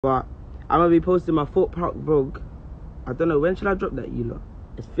But I'm gonna be posting my Fort Park vlog. I don't know, when should I drop that, you lot?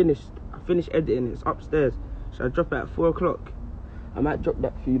 It's finished. I finished editing it. It's upstairs. Should I drop it at 4 o'clock? I might drop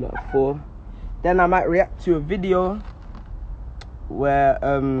that for you lot at 4. Then I might react to a video where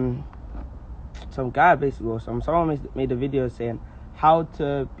some guy basically, or someone made a video saying how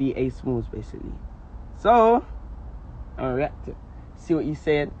to be Asmxlls basically. So I'm gonna react to it, see what he's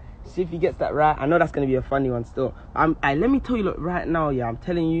saying, see if he gets that right. I know that's gonna be a funny one still. Let me tell you, look, right now, yeah, I'm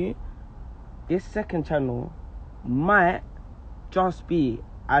telling you, this second channel might just be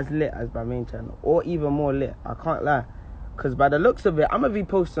as lit as my main channel, or even more lit. I can't lie, because by the looks of it, I'm gonna be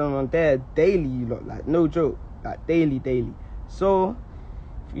posting on there daily, you lot, like no joke, like daily. So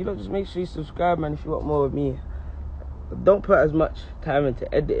if you lot, just make sure you subscribe, man, if you want more of me. Don't put as much time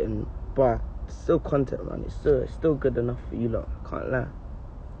into editing, but it's still content, man. It's still good enough for you lot, I can't lie.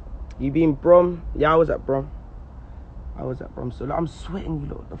 You been Brom? Yeah, I was at Brom. So like, I'm sweating, you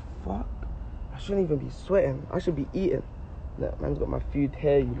lot. What the fuck? I shouldn't even be sweating. I should be eating. Look, man's got my food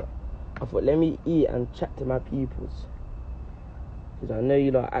here, you lot. I thought, let me eat and chat to my peoples, because I know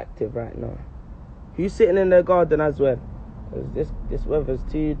you lot are active right now. Who's sitting in their garden as well? Because this weather's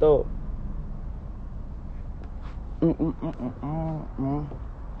too dope.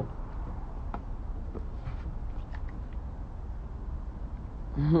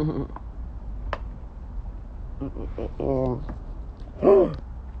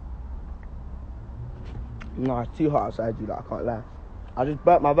 No, it's too hot outside, you lot. I can't lie. I just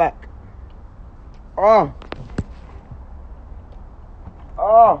burnt my back. Oh,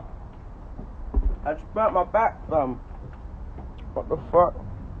 I just burnt my back, fam. What the fuck?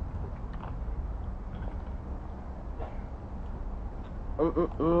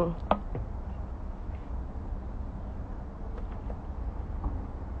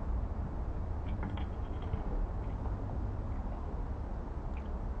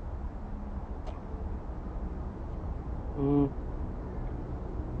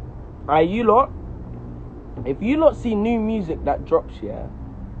 You lot, if you lot see new music that drops, yeah,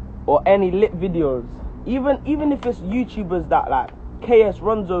 or any lit videos, even if it's YouTubers that like KS,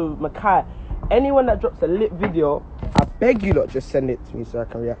 Ronzo, Makai, anyone that drops a lit video, I beg you lot, just send it to me so I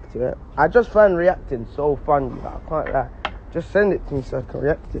can react to it. I just find reacting so fun, you know, I can't lie. Just send it to me so I can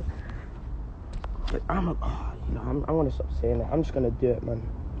react to it. But I want to stop saying that. I'm just gonna do it, man.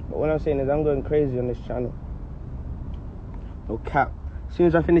 But what I'm saying is, I'm going crazy on this channel. No cap. As soon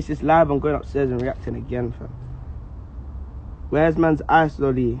as I finish this live, I'm going upstairs and reacting again, fam. Where's man's ice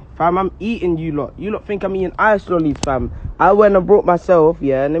lolly? Fam, I'm eating, you lot. You lot think I'm eating ice lollies, fam. I went and brought myself,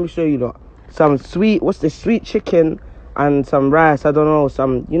 yeah, let me show you lot, some sweet, what's this, sweet chicken and some rice, I don't know,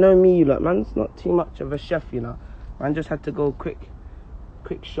 some, you know me, you lot, man's not too much of a chef, you know. Man just had to go quick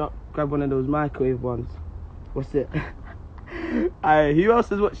shop, grab one of those microwave ones. What's it? Who else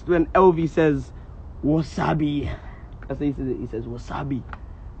has watched when LV says wasabi? That's how he says it. He says wasabi.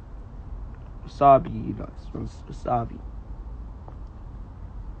 Wasabi, you know, it's wasabi.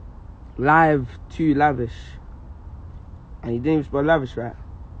 Live too lavish. And you didn't even spell lavish right.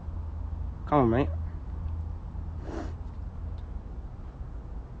 Come on, mate.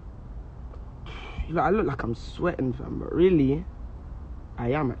 I look like I'm sweating, fam, but really,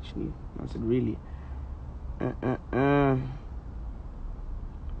 I am actually. I said really.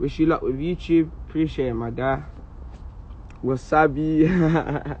 Wish you luck with YouTube. Appreciate it, my guy. Wasabi.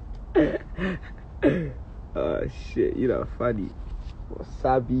 Oh shit, you know, funny.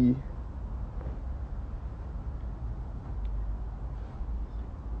 Wasabi.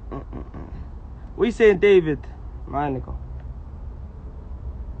 What you saying, David? My nigga.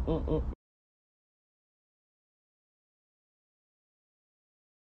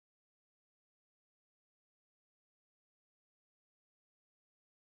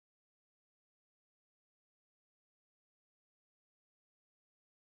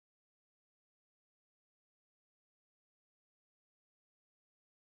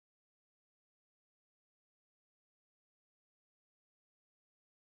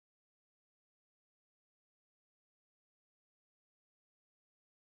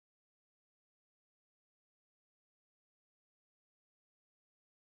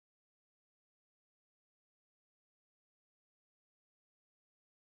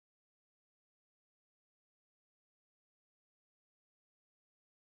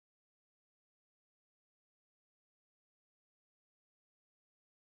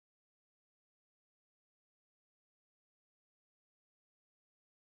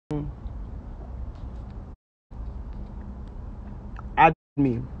 Add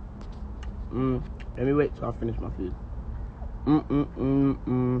me. Let me wait till I finish my food.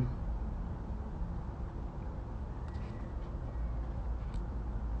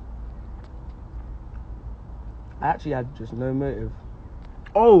 I actually had just no motive.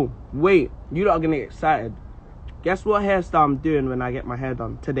 Oh, wait. You lot are gonna get excited. Guess what hairstyle I'm doing when I get my hair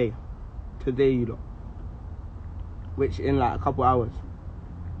done? Today. Today, you lot. Which in like a couple hours.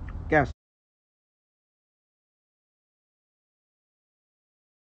 Guess.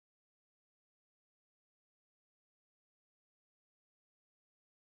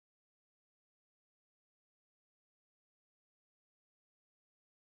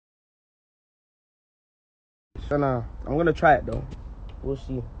 So now, I'm gonna try it though. We'll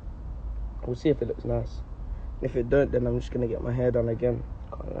see. We'll see if it looks nice. If it don't, then I'm just gonna get my hair done again.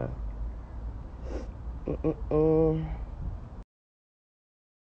 Can't lie.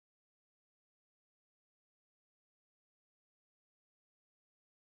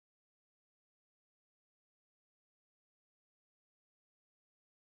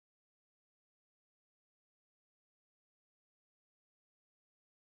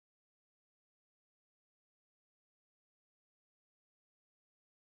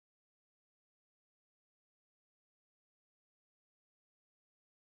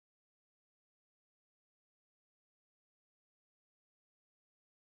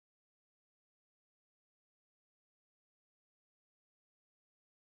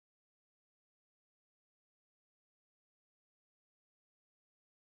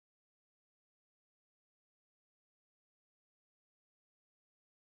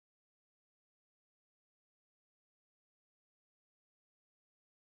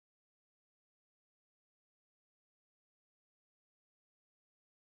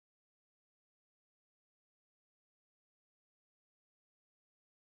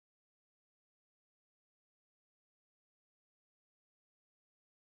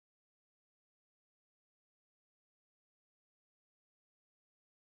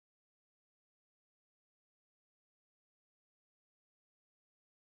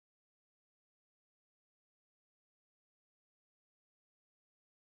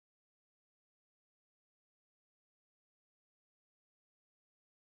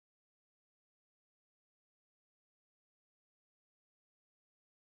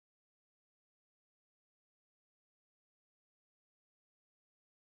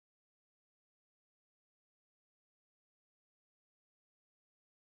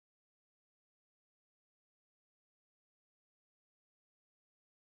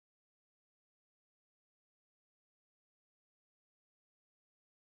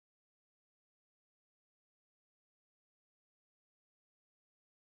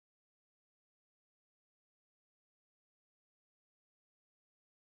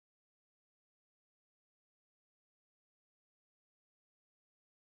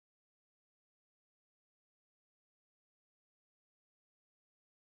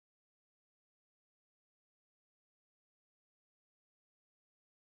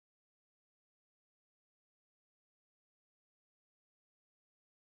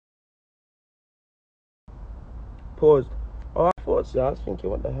 Paused. Oh, I thought so. I was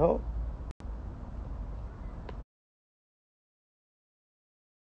thinking, what the hell?